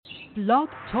Blog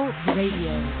Talk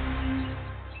Radio.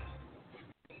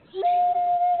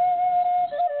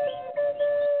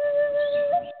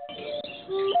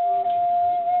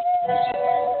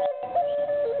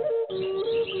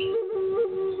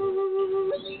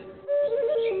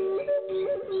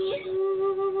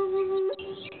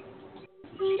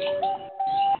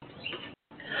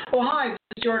 Well, hi, this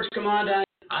is George Gomond.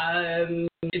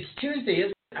 It's Tuesday,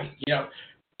 isn't it?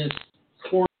 This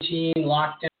quarantine,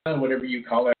 lockdown, whatever you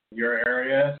call it in your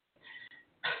area.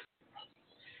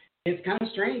 It's kind of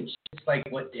strange. It's like,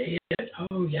 what day is it?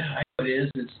 Oh, yeah, I know it is.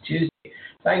 It's Tuesday.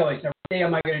 So I always know, what day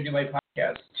am I going to do my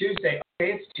podcast? Tuesday.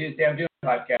 Okay, it's Tuesday. I'm doing a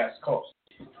podcast. Cool.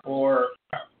 Or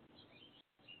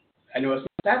I know it's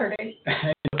not Saturday. I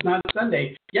know it's not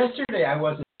Sunday. Yesterday, I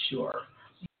wasn't sure.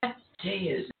 What day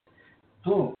is it?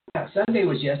 Oh, yeah, Sunday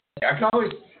was yesterday. I can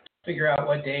always figure out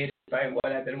what day it is by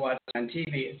what I've been watching on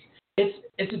TV.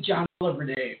 It's a John Oliver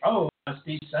day. Oh, it must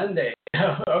be Sunday.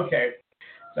 Okay.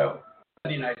 So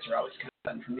Sunday nights are always kind of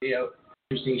fun for me.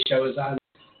 Interesting shows on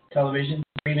television,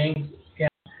 streaming. Yeah.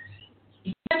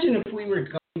 Imagine if we were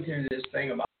going through this thing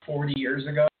about 40 years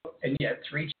ago and you had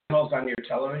 3 channels on your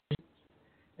television.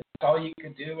 And all you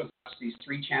could do was watch these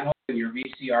 3 channels and your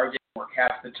VCR didn't work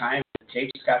half the time. The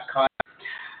tapes got caught.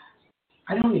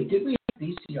 I don't know. Did we have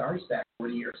VCRs back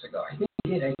 40 years ago? I think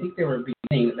we did. I think they were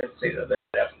beginning, let's say,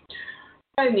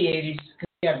 in the 80s, because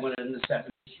we had one in the 70s.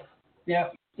 Yeah,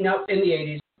 no, in the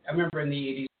 80s. I remember in the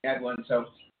 80s we had one. So,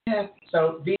 yeah,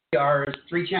 so VCRs,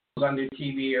 3 channels on your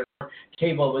TV or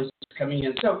cable was just coming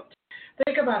in. So,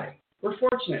 think about it. We're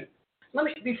fortunate.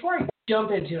 Before I jump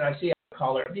into it, I see a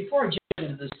caller, before I jump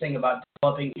into this thing about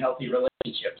developing healthy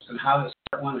relationships and how to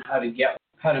start one, how to get one,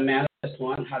 how to manifest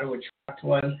one, how to attract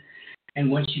one,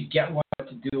 and once you get one, what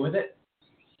to do with it,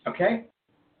 okay?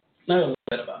 A little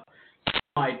bit of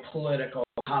my political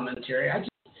commentary. I just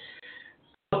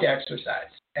love to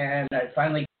exercise, and I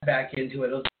finally got back into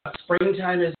it.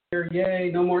 Springtime is here.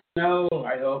 Yay, no more snow,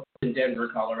 I hope, in Denver,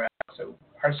 Colorado. So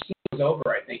our season is over,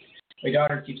 I think. My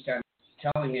daughter keeps telling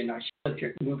me, now she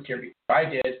moved here before I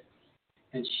did,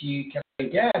 and she kept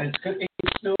saying, Dad, it's going to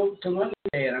snow till Monday.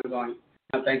 And I'm going,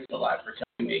 oh, thanks a lot for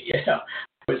telling me. Yeah,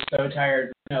 I was so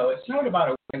tired. No, it snowed about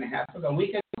a week and a half ago, a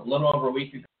little over a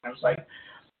week ago. I was like,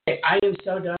 hey, I am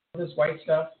so done with this white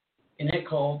stuff, and it's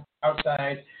cold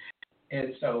outside.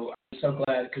 And so I'm so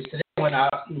glad, because today I went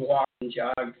out and walked 2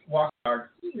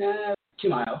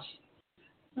 miles.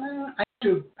 I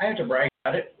have to brag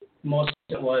about it. Most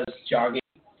of it was jogging,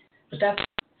 but that's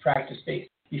practice-based.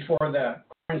 Before the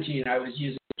quarantine, I was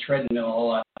using the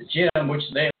treadmill at the gym, which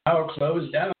they now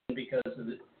closed down because of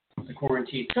the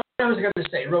quarantine. So I was going to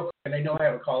say real quick, and I know I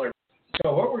have a caller.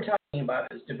 So what we're talking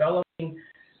about is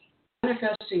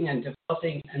manifesting and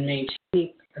developing and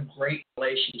maintaining a great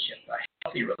relationship, a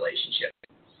healthy relationship.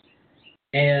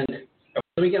 And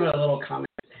let me give a little comment.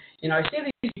 I see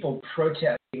these people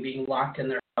protesting being locked in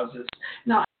their houses.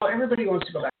 Now, everybody wants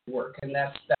to go back to work, and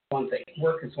that's one thing.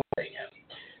 Work is one thing.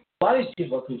 A lot of these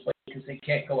people complain because they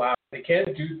can't go out, they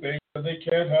can't do things, they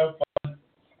can't have fun.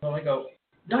 Well, I go,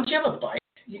 don't you have a bike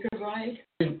you could ride?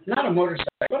 Not a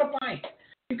motorcycle, but a bike.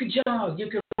 You could jog, you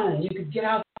could run, you could get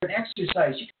out there and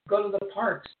exercise, you could go to the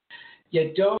parks.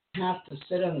 You don't have to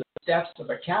sit on the steps of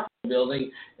a Capitol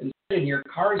building and sit in your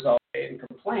cars all day and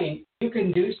complain. You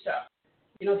can do stuff.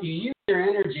 If you use your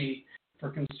energy for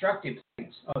constructive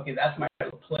things, okay, that's my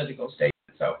political statement.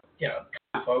 So, come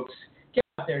on, folks, get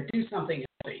out there, do something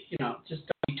healthy. Just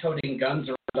don't be toting guns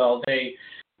around all day,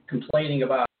 complaining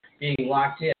about being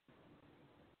locked in.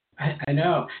 I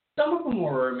know. Some of them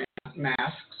wore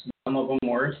masks, some of them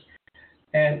weren't.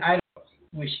 And I don't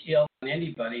wish ill on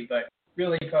anybody, but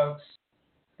really, folks,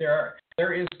 there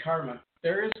is karma.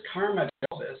 There is karma to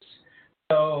all this.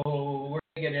 So we're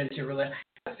going to get into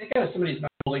I think somebody's been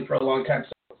holding for a long time.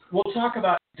 So we'll talk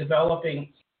about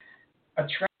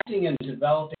attracting and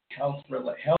developing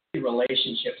healthy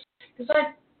relationships. Because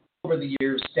over the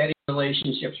years, studied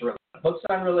relationships, read books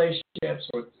on relationships,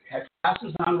 or had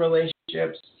classes on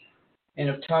relationships, and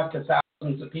have talked to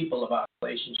thousands of people about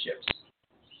relationships.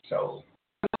 So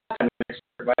I'm not going to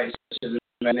give advice to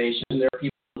the nation. There are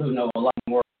people who know a lot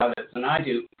more about it than I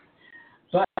do.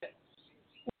 But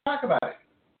we'll talk about it.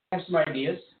 I have some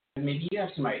ideas, and maybe you have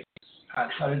some ideas on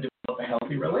how to develop a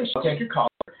healthy relationship. I'll take your caller,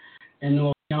 and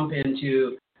we'll jump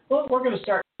into, we're going to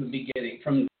start from the beginning,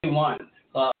 from day one.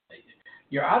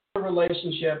 You're out of a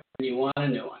relationship, and you want a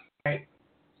new one, right?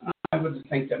 I would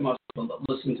think that most people that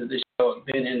listen to this show have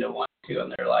been into one or two in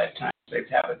their lifetime. They've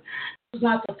happened. This is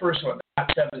not the first one. They're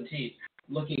not 17,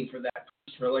 looking for that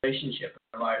first relationship in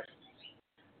their life.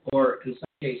 Or in some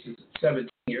cases, at 17,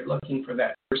 you're looking for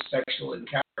that first sexual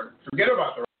encounter. Forget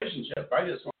about the relationship. I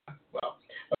just want, well,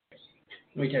 okay.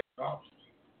 Let me take a call.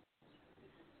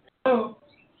 Hello.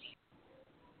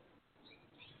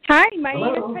 Hi, my name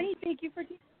Hello. is Penny.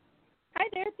 Hi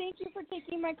there. Thank you for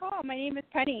taking my call. My name is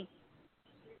Penny.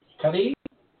 Penny?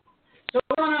 So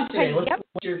what's going on today? Penny,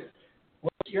 yep.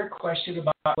 What's your question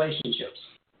about relationships?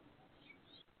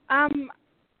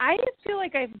 I just feel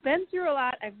like I've been through a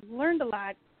lot. I've learned a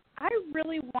lot. I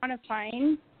really want to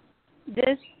find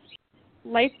this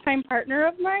lifetime partner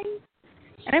of mine,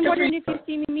 and I'm wondering if you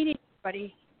see me meeting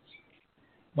somebody.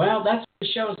 Well, that's what the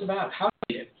show is about. How to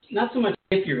meet it. Not so much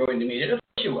if you're going to meet it. Of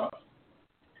course you will.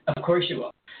 Of course you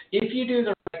will. If you do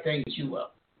the right things, you will.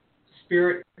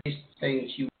 Spirit-based things,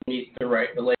 you will meet the right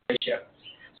relationship.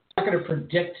 I'm not going to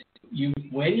predict you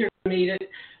when you're going to meet it,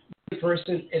 the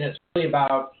person, and it's really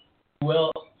about you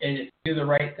will, and if you do the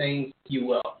right things, you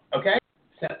will. Okay?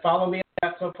 Does that follow me on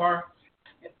that so far?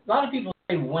 A lot of people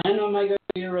say, when am I going to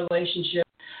be in a relationship?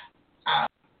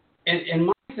 And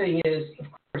my thing is, of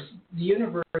course, the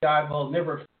universe, God will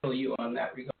never fail you on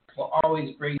that regard. Will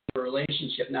always bring you a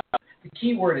relationship. Now, the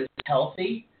key word is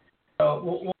healthy. So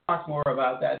we'll talk more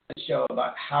about that in the show,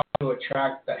 about how to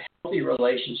attract that healthy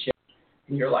relationship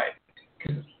in your life.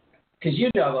 Because you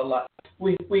know a lot.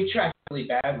 We attract really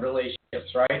bad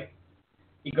relationships, right?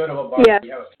 You go to a bar and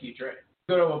you have a few drinks.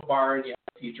 You go to a bar and you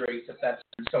have a few drinks if that's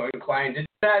so inclined to do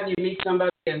that, and you meet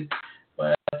somebody, and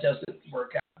well, it doesn't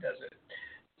work out, does it?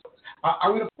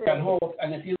 I'm going to put it on hold,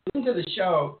 and if you listen to the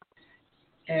show,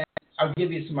 and I'll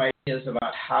give you some ideas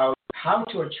about how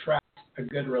to attract a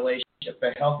good relationship,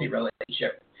 a healthy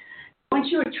relationship. Once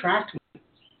you attract one,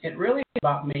 it really is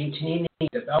about maintaining and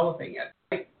developing it.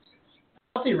 Right?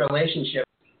 A healthy relationship,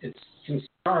 it can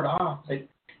start off, but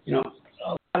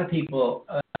a lot of people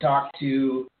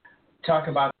talk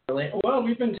about, well,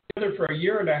 we've been together for a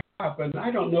year and a half, and I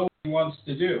don't know what he wants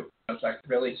to do. It's like,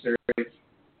 really, seriously?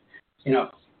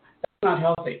 That's not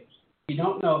healthy. You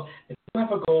don't know. If you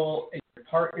have a goal and your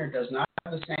partner does not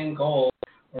have the same goal,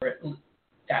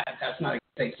 that's not a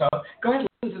good thing. So go ahead and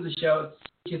listen to the show,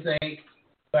 see what you think.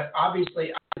 But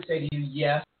obviously, I would say to you,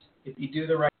 yes, if you do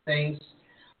the right things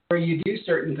or you do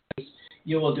certain things,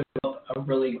 you will develop a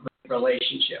really great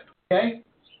relationship. Okay?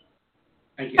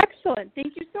 Thank you. Excellent.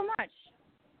 Thank you so much.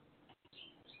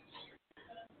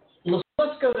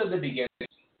 Let's go to the beginning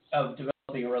of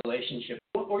developing a relationship.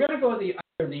 We're going to go under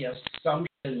the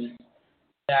assumption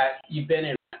that you've been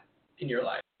in your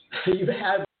life. You've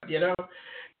had, you're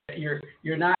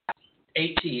not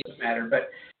 18, doesn't matter, but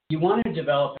you want to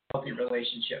develop a healthy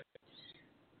relationship.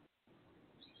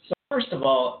 So first of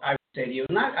all, I would say to you,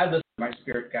 and I listen to my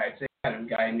spirit guides. They kind of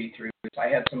guide me through this. I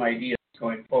had some ideas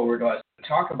going forward what I was going to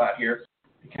talk about here,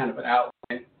 kind of an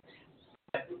outline.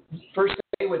 But first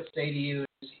thing I would say to you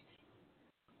is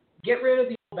get rid of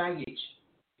the old baggage,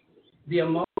 the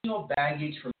emotional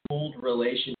baggage from old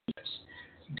relationships.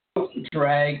 Don't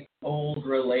drag old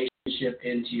relationship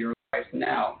into your life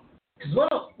now. Because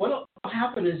what'll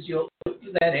happen is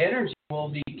that energy will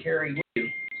be carried with you,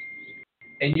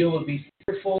 and you will be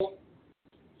fearful.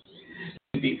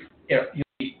 You'll be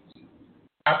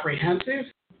apprehensive.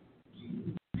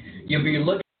 You'll be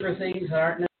looking for things that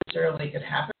aren't necessarily could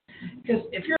happen. Because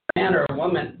if you're a man or a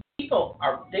woman, people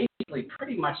are basically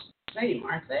pretty much the same,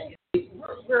 aren't they?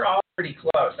 We're all pretty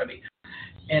close.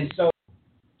 And so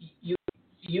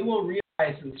you will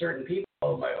realize in certain people,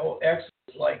 oh, my old ex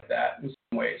is like that in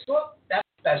some ways. Well,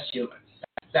 that's human.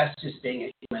 That's just being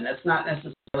a human. That's not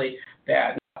necessarily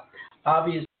bad.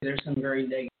 Obviously, there's some very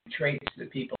negative traits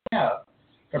that people have.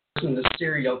 For a person, the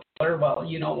serial killer, well,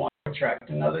 you don't want to attract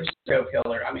another serial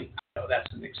killer. I know that's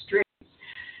an extreme.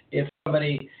 If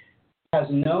somebody has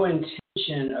no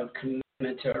intention of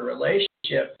commitment to a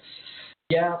relationship,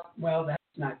 yeah, well, that's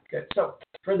not good. So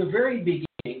from the very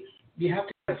beginning, you have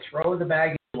to throw the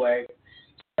baggage away,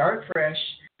 start fresh,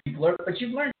 but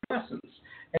you've learned lessons.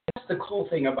 And that's the cool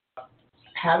thing about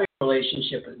having a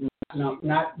relationship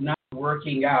not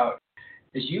working out,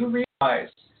 is you realize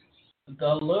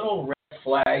the little red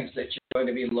flags that you're going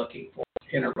to be looking for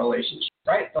in a relationship,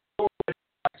 right? The little red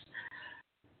flags.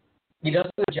 He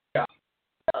doesn't have a job.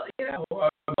 Well,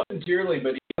 I love him dearly,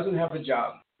 but he doesn't have a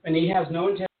job. And he has no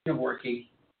intention of working.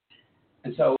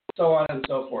 And so on and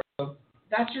so forth. So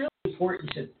that's really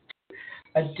important to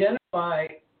identify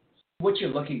what you're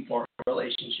looking for in a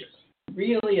relationship.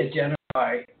 Really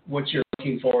identify what you're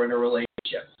looking for in a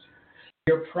relationship.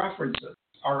 Your preferences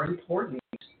are important.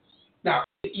 Now,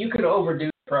 you could overdo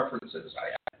preferences.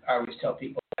 I always tell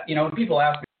people that. When people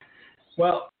ask me,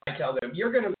 well, I tell them,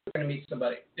 you're going to meet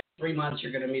somebody. In 3 months,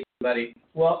 you're going to meet somebody.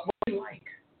 Well, what do you like?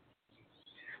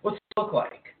 What's it look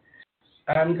like?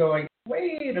 And I'm going,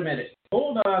 wait a minute.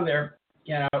 Hold on there.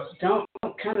 Don't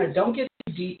kind of don't get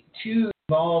too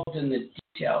involved in the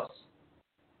details,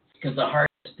 because the heart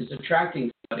is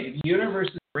attracting somebody. The universe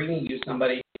is bringing you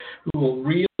somebody who will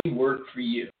really work for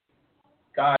you.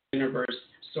 God, universe,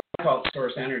 so I call it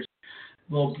source energy,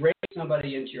 will bring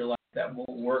somebody into your life that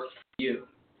will work for you.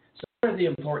 So what are the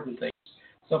important things?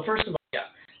 So first of all,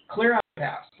 clear out the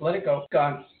past. Let it go.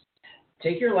 Gone.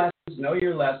 Take your lessons, know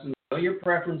your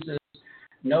preferences,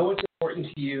 know what's important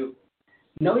to you.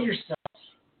 Know yourself.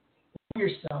 Know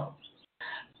yourself.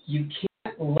 You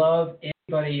can't love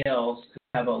anybody else and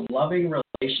have a loving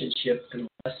relationship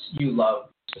unless you love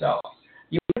yourself.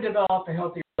 You want to develop a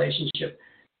healthy relationship,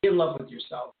 be in love with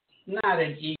yourself. Not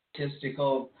an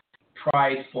egotistical,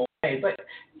 prideful way, but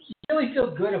you really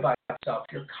feel good about yourself.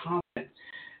 You're confident.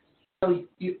 So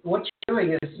what you're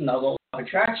doing is the law of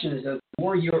attraction is the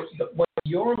more what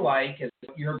you're like is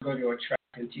what you're going to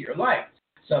attract into your life.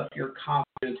 So if you're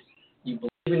confident, you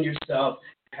believe in yourself,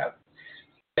 you have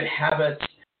good habits,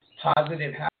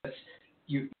 positive habits,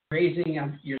 you're raising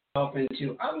yourself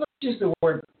into, let's use the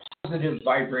word positive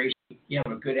vibration. You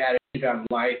have a good attitude on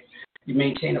life. You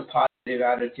maintain a positive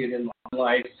attitude in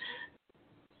life.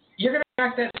 You're going to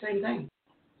attract that same thing.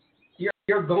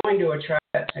 You're going to attract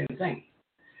that same thing.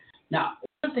 Now,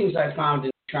 one of the things I found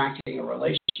in attracting a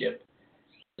relationship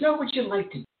is know what you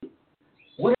like to do.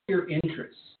 What are your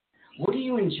interests? What do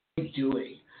you enjoy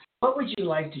doing? What would you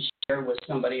like to share with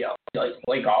somebody else? You like to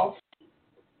play golf?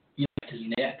 You like to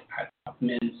knit?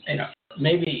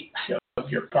 Maybe I don't know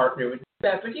if your partner would do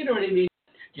that, but you know what I mean?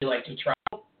 Do you like to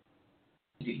travel?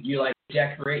 Do you like to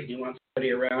decorate? Do you want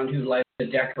somebody around who likes to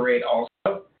decorate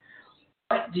also?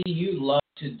 What do you love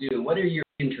to do? What are your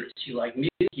interests? You like music?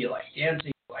 You like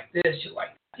dancing? You like this? You like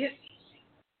that?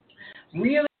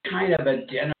 Really kind of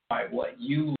identify what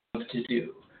you love to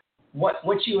do. What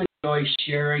you enjoy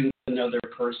sharing with another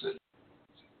person.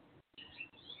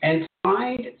 And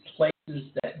find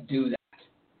places that do that.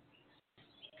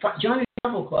 Join a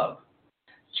travel club.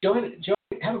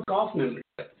 Have a golf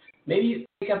membership. Maybe you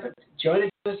join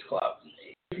a tennis club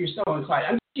if you're so inclined.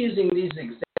 I'm just using these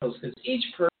examples because each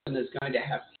person is going to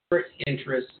have different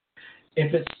interests.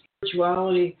 If it's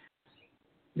spirituality,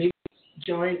 maybe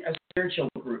join a spiritual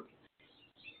group.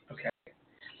 Okay.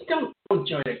 Don't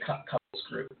join a couples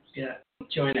group.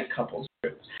 Join a couples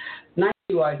group.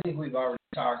 I think we've already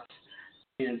talked,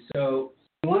 and so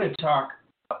we want to talk.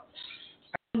 I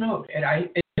don't know, and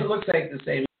it looks like the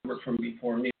same number from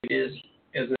before. Maybe it is,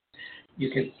 isn't it?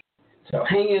 You could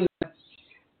hang in.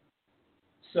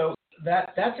 So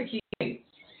that's a key thing.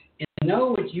 Is know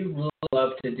what you really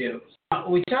love to do. Now,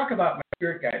 we talk about, my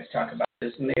spirit guides talk about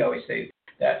this, and they always say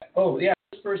that,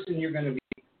 this person you're going to be.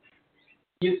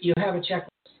 You have a checklist.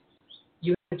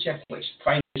 You have a checklist.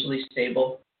 Financially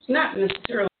stable. Not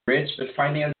necessarily rich, but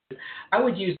financially. I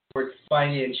would use the word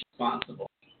financially responsible.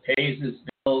 Pays his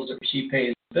bills, or she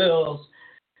pays the bills.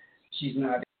 She's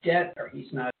not in debt, or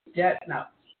he's not in debt. Now,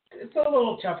 it's a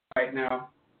little tough right now.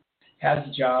 Has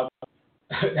a job.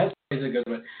 That's always a good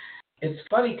one. It's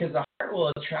funny because the heart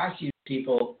will attract you to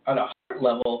people on a heart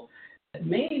level that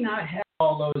may not have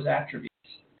all those attributes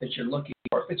that you're looking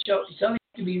for. But you have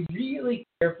to be really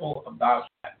careful about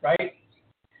that, right?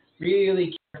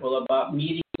 Really careful about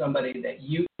meeting somebody that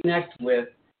you connect with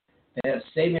that has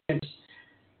the same interests,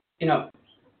 and I'll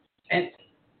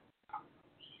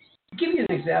give you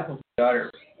an example of my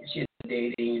daughter. She had been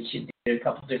dating, and she dated a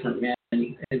couple different men,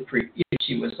 and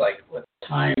she was like, at the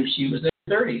time, she was in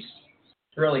her 30s,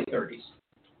 early 30s.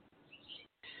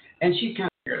 And she kind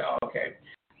of figured out, okay,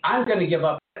 I'm going to give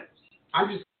up. I'm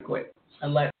just going to quit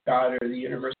and let God or the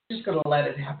universe, just going to let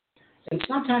it happen. And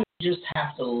sometimes you just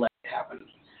have to let it happen.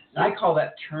 And I call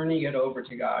that turning it over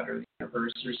to God or the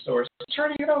universe or source.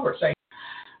 Turning it over. Say,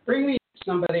 bring me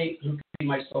somebody who can be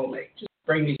my soulmate. Just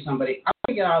bring me somebody. I'm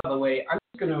going to get out of the way. I'm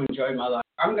just going to enjoy my life.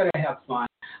 I'm going to have fun.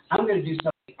 I'm going to do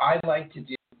something I like to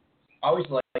do, always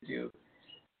like to do.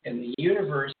 And the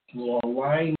universe will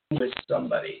align you with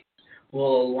somebody.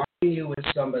 Will align you with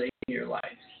somebody in your life.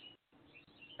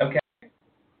 Okay?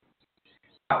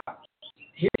 Now,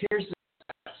 here's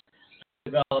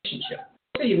the relationship.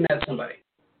 Let's say you met somebody.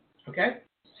 Okay?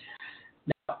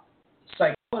 Now,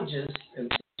 psychologists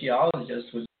and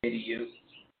sociologists would say to you,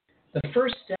 the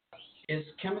first step is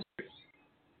chemistry.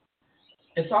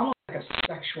 It's almost like a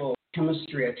sexual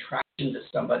chemistry attraction to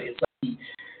somebody. It's like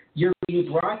you're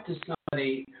being brought to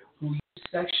somebody who you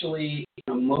sexually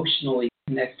and emotionally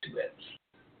connect with.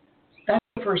 That's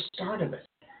the first start of it.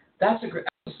 That's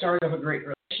the start of a great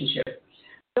relationship.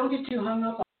 Don't get too hung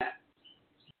up on that.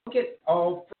 Don't get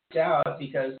all freaked out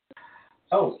because,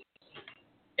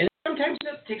 and sometimes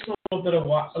it takes a little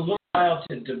while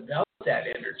to develop that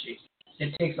energy.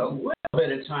 it takes a little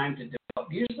bit of time to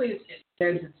develop. Usually it's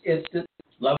instant,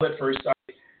 love at first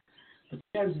sight, but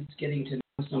sometimes it's getting to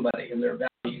know somebody and their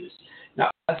values. Now,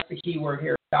 that's the key word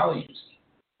here, values.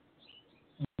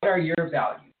 What are your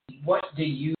values? What do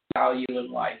you value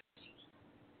in life?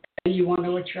 And you want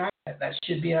to attract that. That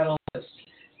should be on a list.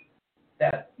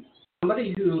 That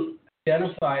somebody who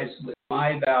identifies with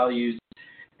my values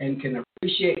and can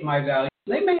appreciate my values,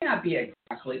 they may not be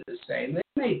exactly the same. They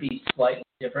may be slightly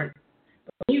different.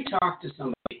 But when you talk to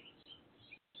somebody,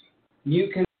 you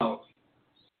can know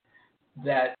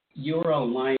that you're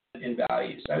aligned in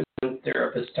values. I was a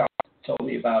therapist told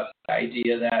me about the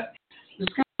idea that this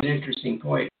is kind of an interesting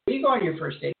point. When you go on your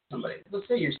first date with somebody, let's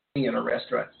say you're sitting at a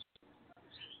restaurant,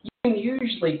 you can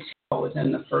usually tell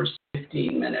within the first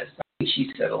 15 minutes, I think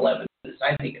she said 11 minutes,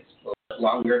 I think it's a little bit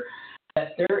longer, that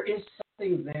there is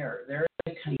something there. There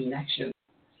is a connection,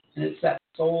 and it's that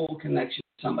soul connection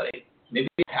to somebody. Maybe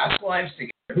past lives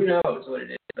together, who knows what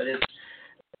it is, but it's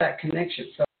that connection.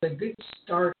 So it's a good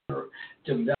start for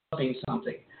developing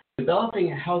something,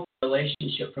 developing a healthy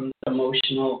relationship from the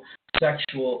emotional,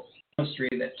 sexual chemistry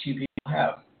that two people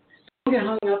have. Don't get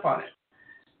hung up on it,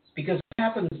 because what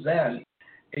happens then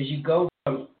is you go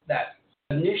from that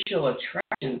initial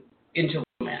attraction into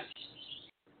romance.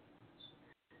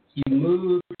 You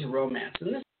move to romance,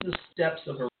 and this is the steps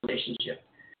of a relationship.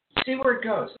 See where it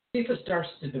goes. See if it starts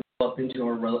to develop into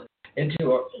a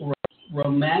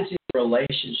romantic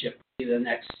relationship. Be the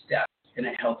next step in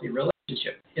a healthy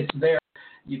relationship. It's there.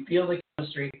 You feel the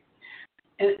chemistry,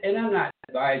 and I'm not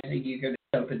advising you going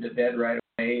to jump into bed right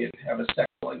away and have a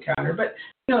sexual encounter, but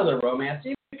you know the romance.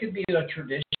 Even it could be a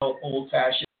traditional,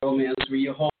 old-fashioned romance where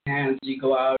you hold hands, you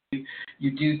go out,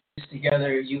 you do things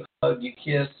together, you hug, you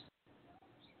kiss.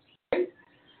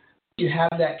 You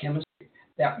have that chemistry,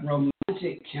 that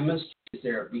romantic chemistry is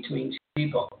there between two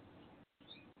people.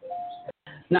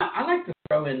 Now, I like to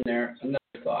throw in there another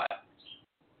thought,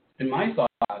 and my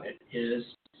thought on it is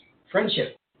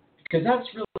friendship, because that's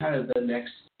really kind of the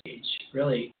next stage.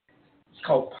 Really, it's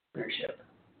called partnership.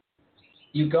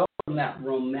 You go from that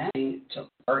romantic to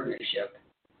partnership.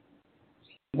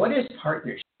 What is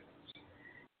partnership?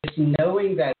 It's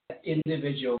knowing that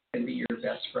individual can be your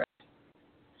best friend,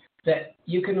 that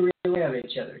you can rely on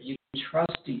each other, you can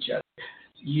trust each other,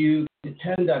 you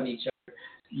depend on each other,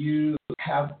 you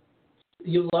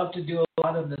love to do a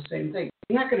lot of the same things.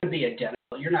 You're not going to be identical.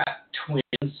 You're not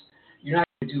twins. You're not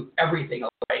going to do everything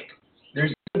alike.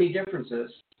 There's going to be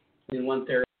differences. And one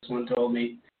therapist once told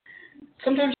me,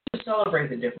 sometimes you celebrate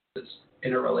the differences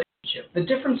in a relationship. The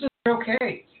differences are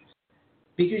okay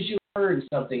because you learn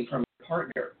something from your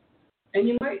partner. And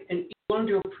you learn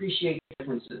to appreciate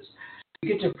differences.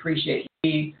 You get to appreciate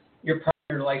me. Your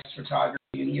partner likes photography,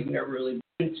 and you've never really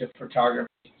been into photography.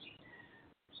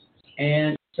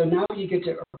 And so now you get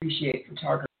to appreciate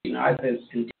photography. And I've been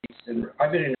in dates and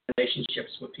I've been in relationships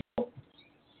with people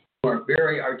who are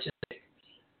very artistic,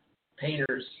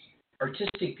 painters,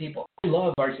 artistic people. I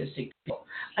love artistic people.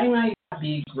 I might not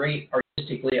be great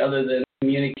artistically other than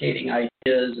communicating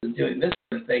ideas and doing this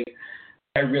sort of thing.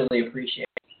 I really appreciate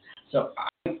it. So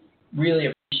I really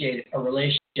appreciate a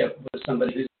relationship with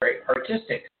somebody who's very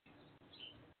artistic.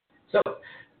 So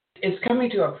it's coming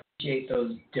to appreciate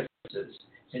those differences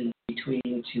in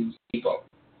between two people.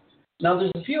 Now,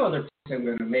 there's a few other points I'm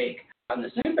going to make on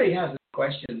this. Anybody has any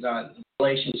questions on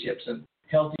relationships and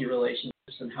healthy relationships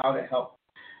and how to help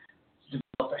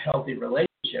develop a healthy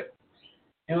relationship?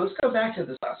 And let's go back to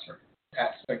this last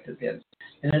aspect of it.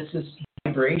 And it's this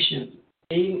vibration,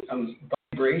 being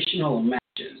vibrational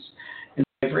matches. And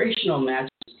vibrational matches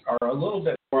are a little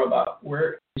bit more about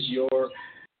where is your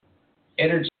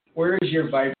energy, where is your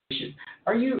vibration?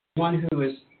 Are you one who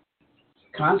is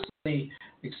constantly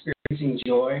experiencing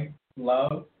joy,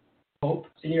 love, hope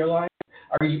in your life?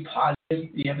 Are you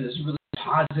positive? Do you have this really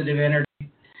positive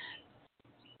energy?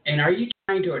 And are you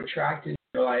trying to attract in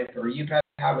your life, or you've had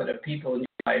a habit of people in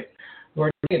your life who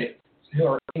are negative, who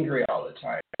are angry all the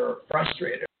time, who are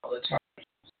frustrated all the time?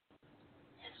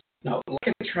 No, look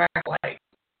at attract like.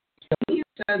 So when you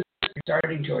sense you're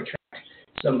starting to attract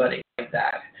somebody like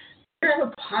that, you have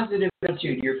a positive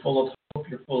attitude. You're full of hope,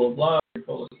 you're full of love, you're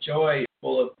full of joy, you're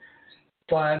full of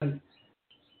fun,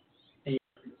 and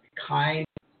you're kind.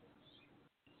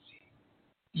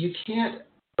 You can't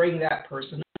bring that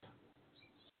person up.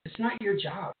 It's not your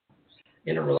job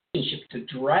in a relationship to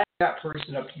drag that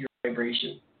person up to your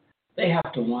vibration. They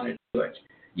have to want to do it.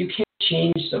 You can't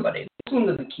change somebody. That's one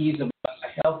of the keys of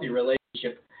a healthy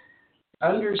relationship.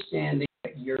 Understanding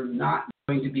that you're not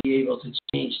going to be able to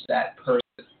change that person.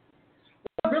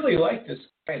 I really like this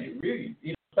guy, really,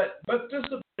 but there's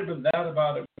a bit of that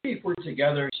about it. Maybe if we're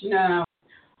together, no,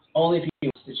 Only if he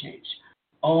wants to change.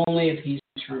 Only if he's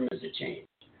determined to change.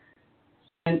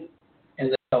 And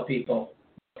I tell people,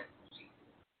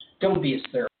 don't be his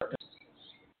therapist.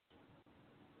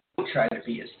 Don't try to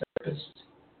be his therapist.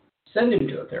 Send him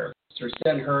to a therapist or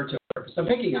send her to a therapist. I'm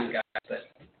picking on guys, but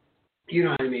you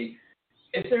know what I mean.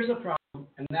 If there's a problem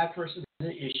and that person has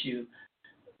an issue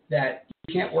that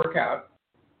you can't work out,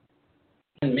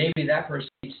 then maybe that person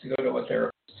needs to go to a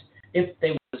therapist if they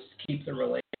want to keep the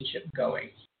relationship going.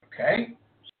 Okay?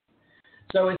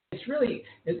 So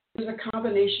it's a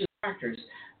combination of factors,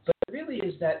 but it really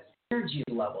is that energy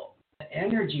level, the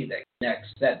energy that connects,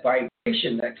 that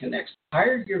vibration that connects. The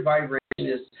higher your vibration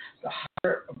is, the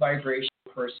higher vibration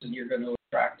person you're going to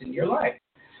attract in your life.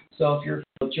 So if you're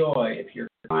full of joy, if you're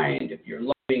kind, if you're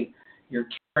loving, you're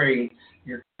caring,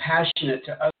 you're passionate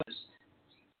to others,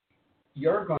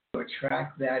 you're going to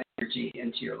attract that energy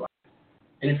into your life.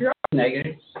 And if you're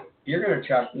negative, you're going to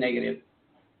attract negative.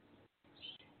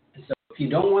 And so if you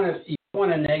don't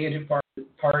want a negative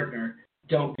partner,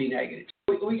 don't be negative.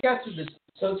 We got to this.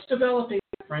 So it's developing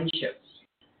friendships.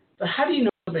 But how do you know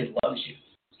somebody loves you?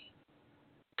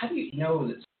 How do you know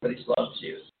that somebody loves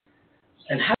you?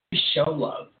 And how do you show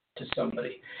love to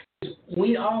somebody?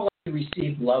 We all like to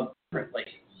receive love differently.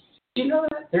 Do you know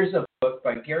that? There's a book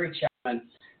by Gary Chapman,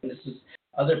 and this is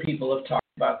other people have talked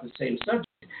about the same subject.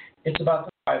 It's about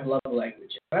the 5 love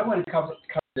languages. And I want to cover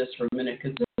this for a minute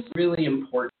because this is really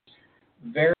important,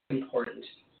 very important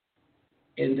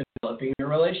in developing a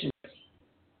relationship.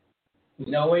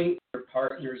 Knowing your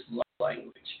partner's love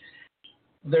language.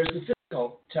 There's the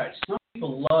physical touch. Some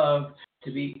people love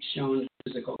to be shown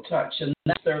physical touch, and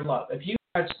that's their love. If you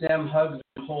touch them, hug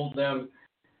them, hold them,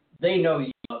 they know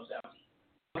you love them.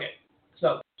 Okay,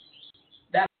 so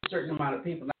that's a certain amount of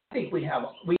people. Now, I think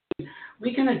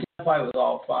we can identify with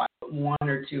all 5, but 1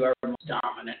 or 2 are most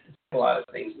dominant. It's a lot of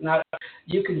things. Not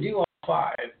you can do all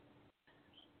 5,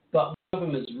 but one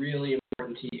of them is really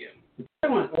important to you.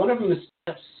 One of them is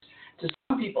gifts. To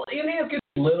some people, you know, give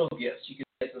little gifts. You can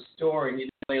get at the store and you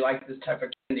really like this type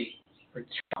of candy or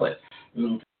chocolate.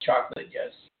 Chocolate,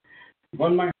 yes.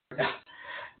 One more.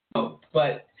 No,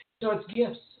 but so it's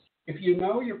gifts. If you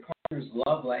know your partner's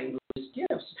love language is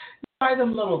gifts, you buy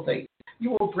them little things.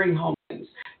 You will bring home things.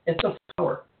 It's a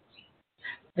flower.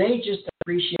 They just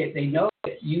appreciate. They know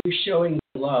that you showing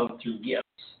love through gifts.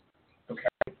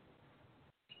 Okay.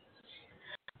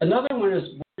 Another one is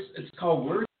words. It's called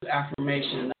words of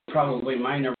affirmation. Probably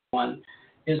my number 1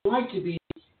 is like to be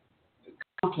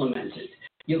complimented.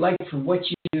 You like for what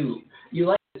you do. You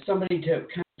like somebody to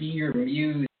kind of be your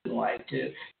muse in life,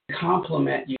 to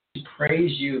compliment you, to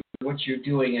praise you for what you're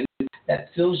doing, and that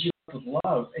fills you up with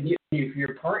love. And if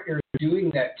your partner is doing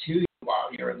that to you while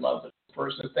you're in love with the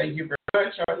person, thank you very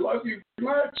much. I love you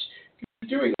very much.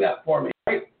 You're doing that for me,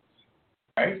 right?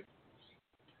 Right?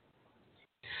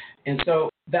 And so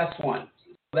that's one.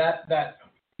 That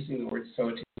using the word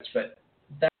so too much, but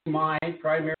that's my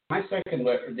second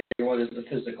one is the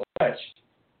physical touch.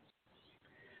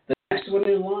 The next one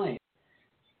in line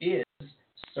is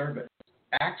service,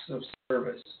 acts of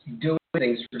service, doing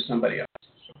things for somebody else.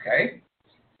 Okay?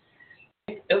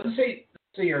 Let's say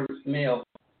you're male.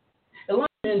 A lot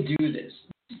of men do this.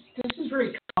 This is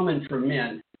very common for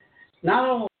men. Not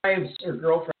all wives or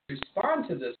girlfriends respond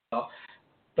to this well,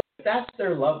 but that's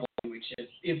their love language.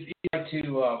 If you like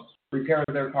to repair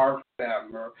their car for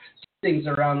them, or things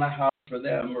around the house for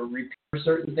them, or repair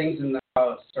certain things in the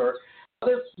house, or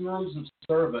other forms of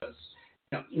service.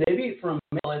 You know, maybe from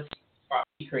male, it's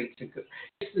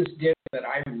it's this dish that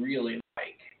I really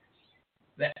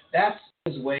like. That's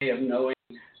his way of knowing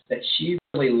that she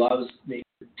really loves me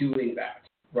for doing that,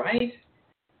 right?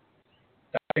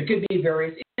 It could be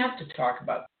various. You have to talk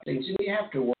about things, and you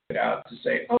have to work it out to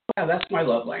say, oh, yeah, that's my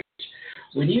love language.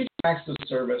 When you do acts of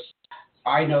service,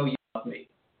 I know you love me.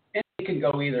 And it can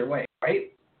go either way,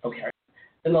 right? Okay.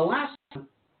 And the last one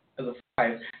of the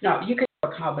 5, now you can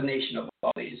have a combination of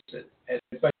all these,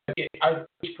 but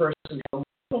each person has a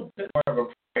little bit more of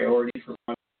a priority for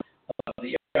one of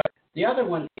the other. The other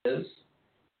one is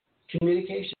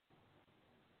communication.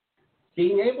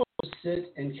 Being able to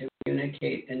sit and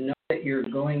communicate and know that you're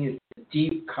going into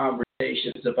deep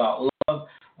conversations about love,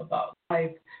 about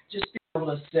life, just being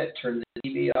able to sit, turn the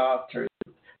TV off,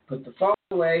 put the phone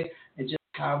away, and just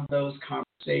have those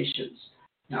conversations.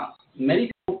 Now,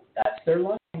 many people, that's their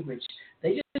love language.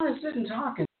 They just want to sit and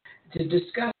talk and to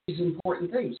discuss these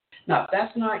important things. Now, if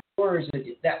that's not yours,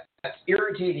 that's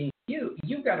irritating you.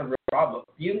 You've got a real problem.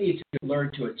 You need to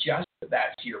learn to adjust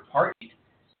that to your partner.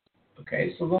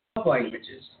 Okay, so the love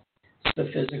languages, the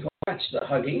physical touch, the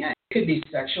hugging. It could be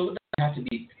sexual. It doesn't have to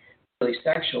be really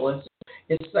sexual.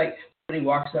 It's like somebody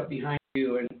walks up behind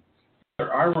you and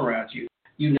their arm around you,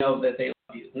 you know that they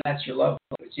love you. And that's your love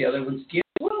language. The other one's giving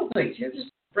little things. You're just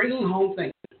bringing home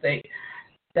things.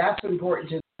 That's important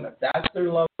to them. If that's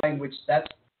their love language, that's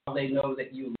how they know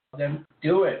that you love them.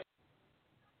 Do it.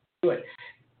 Do it.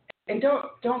 And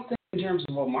don't think in terms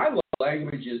of, well, my love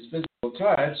language is physical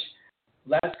touch.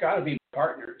 That's got to be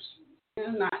partners.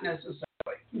 Not necessarily.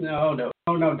 No.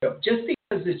 Just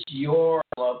because it's your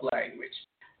love language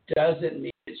doesn't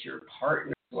mean it's your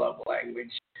partner's love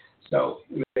language. So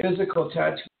with physical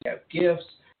touch, we have gifts,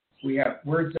 we have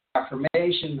words of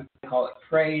affirmation, I call it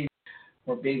praise,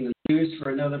 or being the muse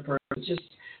for another person. Just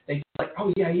they feel like,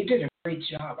 oh yeah, you did a great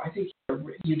job. I think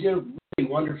you did a really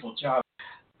wonderful job.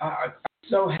 I'm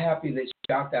so happy that you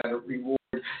got that reward.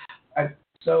 I'm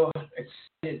so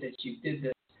excited that you did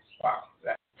this. Wow.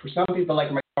 For some people like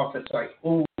myself, it's like,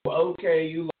 oh, okay,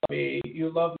 you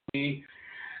love me.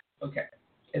 Okay.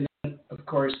 And then, of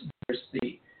course, there's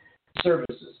the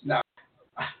services. Now,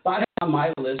 bottom on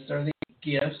my list are the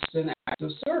gifts and acts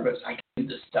of service. I can do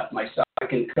this stuff myself. I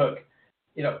can cook.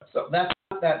 So that's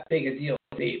not that big a deal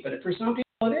to me. But for some people,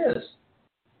 it is.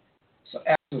 So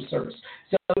acts of service.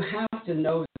 So you have to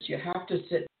know that you have to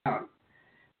sit down.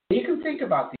 You can think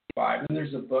about these 5, and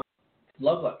there's a book,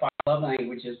 5 Love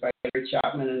Languages by Gary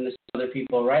Chapman, and there's other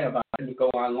people write about it, and you go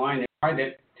online and find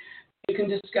it. You can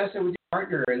discuss it with your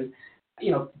partner and,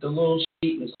 the little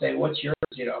sheet and say, what's yours,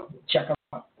 check them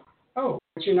out. Oh,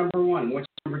 what's your number 1? What's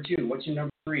your number 2? What's your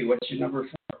number 3? What's your number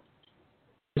 4?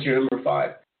 What's your number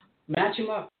 5? Match them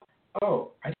up.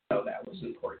 Oh, I didn't know that was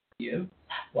important to you.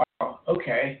 Wow,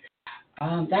 okay.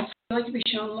 That's how I like to be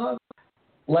shown love.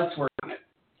 Let's work on it.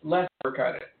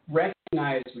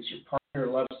 Recognize what your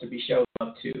partner loves to be shown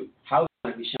love to, how they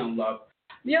want to be shown love.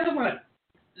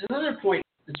 Another point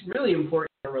that's really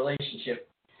important in a relationship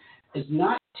is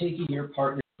not taking your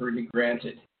partner for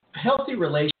granted. A healthy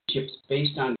relationship is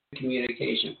based on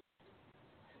communication,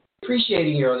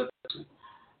 appreciating your other person.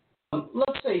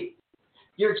 Let's say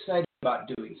you're excited about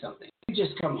doing something. You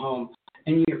just come home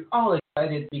and you're all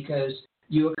excited because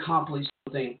you accomplished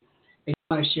something and you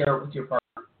want to share it with your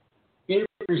partner. Your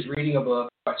partner's reading a book,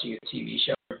 watching a TV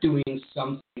show, or doing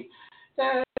something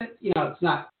that, it's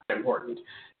not that important.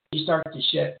 You start to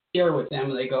share with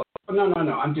them and they go, oh, no,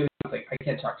 I'm doing something. I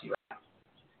can't talk to you right now.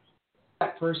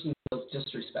 That person feels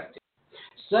disrespected.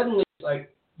 Suddenly it's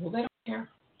like, well, they don't care.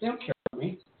 They don't care about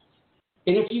me.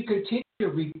 And if you continue to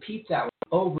repeat that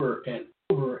over and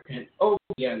over and over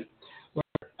again, where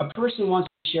a person wants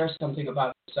to share something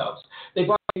about themselves, they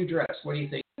bought a new dress. What do you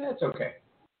think? That's okay.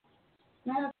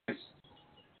 That's nice.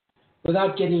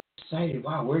 Without getting excited,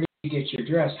 wow, where did you get your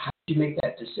dress? How did you make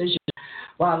that decision?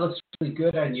 Wow, it looks really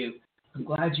good on you. I'm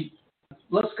glad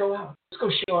let's go out. Let's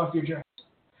go show off your dress.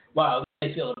 Wow,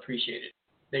 they feel appreciated.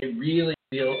 They really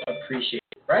feel appreciated,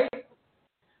 right?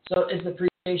 So it's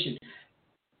appreciation.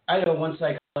 I know one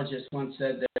psychologist once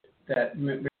said that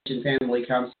marriage and family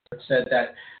counselor said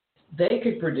that they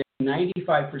could predict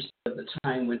 95% of the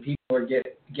time when people are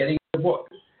getting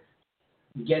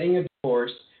a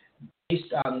divorce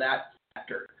based on that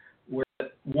factor, where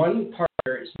one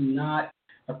partner is not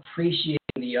appreciating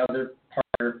the other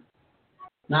partner,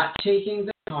 not taking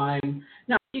the time.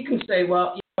 Now, you can say,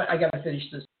 well, I got to finish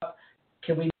this up.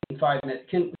 Can we meet in 5 minutes?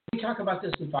 Can we talk about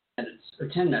this in 5 minutes or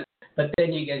 10 minutes? But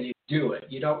then you do it.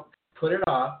 You don't put it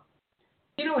off.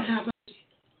 You know what happens?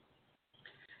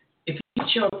 If you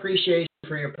show appreciation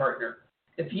for your partner,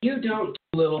 if you don't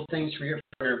do little things for your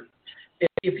partner,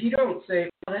 if you don't say,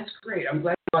 well, that's great, I'm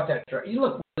glad you bought that dress. You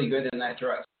look really good in that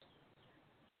dress.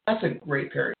 That's a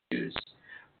great pair of shoes.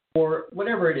 Or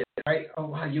whatever it is, right? Oh,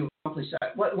 wow, you accomplished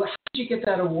that. How did you get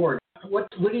that award? What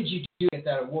did you do to get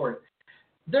that award?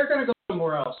 They're going to go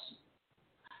somewhere else.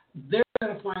 They're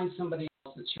going to find somebody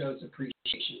else that shows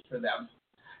appreciation for them,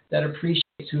 that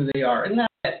appreciates who they are, and not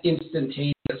that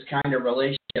instantaneous kind of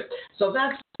relationship. So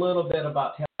that's a little bit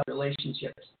about healthy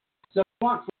relationships. So if you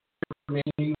want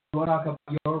information, you want to talk about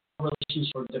your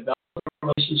relationship or developing a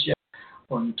relationship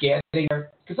or getting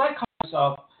there, because I call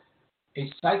myself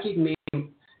a psychic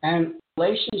medium and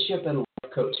relationship and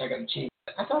life coach. I got to change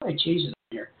that. I thought I changed it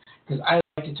here because I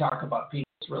like to talk about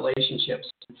people's relationships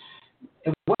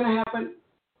and what's going to happen,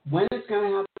 when it's going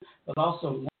to happen, but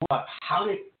also about how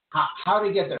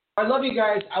to get there. I love you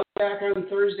guys. I'll be back on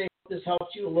Thursday. Hope this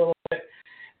helps you a little bit,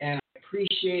 and I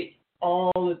appreciate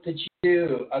all that you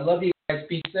do. I love you guys.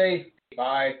 Be safe.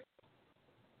 Bye.